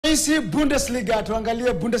Wahisi Bundesliga,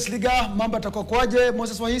 tuangalie Bundesliga, mambo yatakuwa kwaje?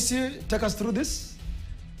 Moses Wahisi, take us through this.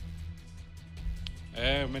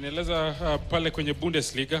 Meneleza pale kwenye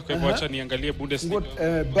Bundesliga, kwa hivyo acha niangalie Bundesliga.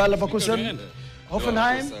 Bayer Leverkusen,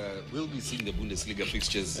 Hoffenheim. We'll be seeing the Bundesliga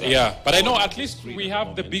fixtures. Yeah, but I know at least we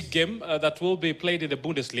have the big game that will be played in the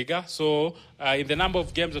Bundesliga. So in the number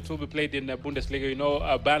of games that will be played in the Bundesliga, you know,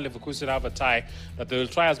 Bayer Leverkusen have a tie that they will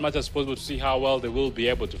try as much as possible to see how well they will be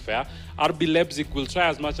able to fare. RB Leipzig will try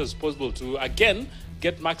as much as possible to, again,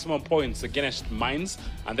 get maximum points against Mainz,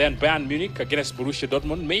 and then Bayern Munich against Borussia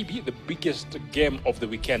Dortmund, maybe the biggest game of the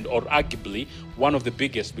weekend, or arguably one of the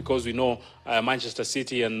biggest, because we know Manchester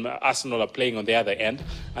City and Arsenal are playing on the other end.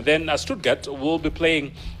 And then Stuttgart will be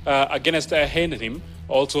playing against Heidenheim,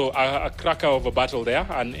 also a cracker of a battle there,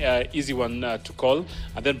 an easy one to call.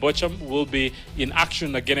 And then Bochum will be in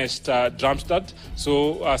action against Darmstadt,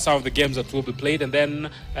 so some of the games that will be played. And then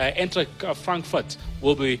Eintracht Frankfurt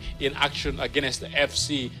will be in action against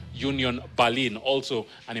FC Union Berlin, also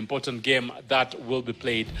an important game that will be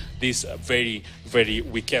played this very, very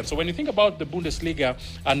weekend. So when you think about the Bundesliga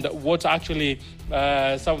and what actually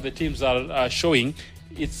some of the teams are showing,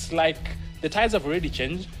 it's like the tides have already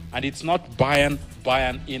changed, and it's not Bayern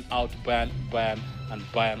in, out, Bayern, and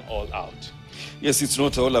Bayern all out. Yes, it's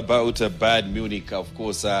not all about Bayern Munich. Of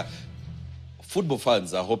course, football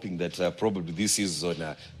fans are hoping that probably this season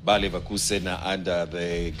Bayer Leverkusen, under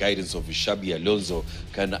the guidance of Xabi Alonso,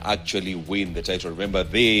 can actually win the title. Remember,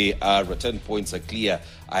 they are 10 points clear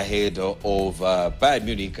ahead of Bayern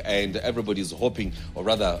Munich, and everybody's hoping, or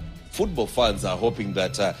rather, football fans are hoping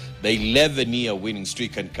that the 11-year winning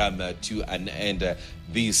streak can come to an end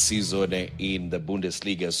this season in the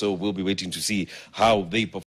Bundesliga. So we'll be waiting to see how they perform.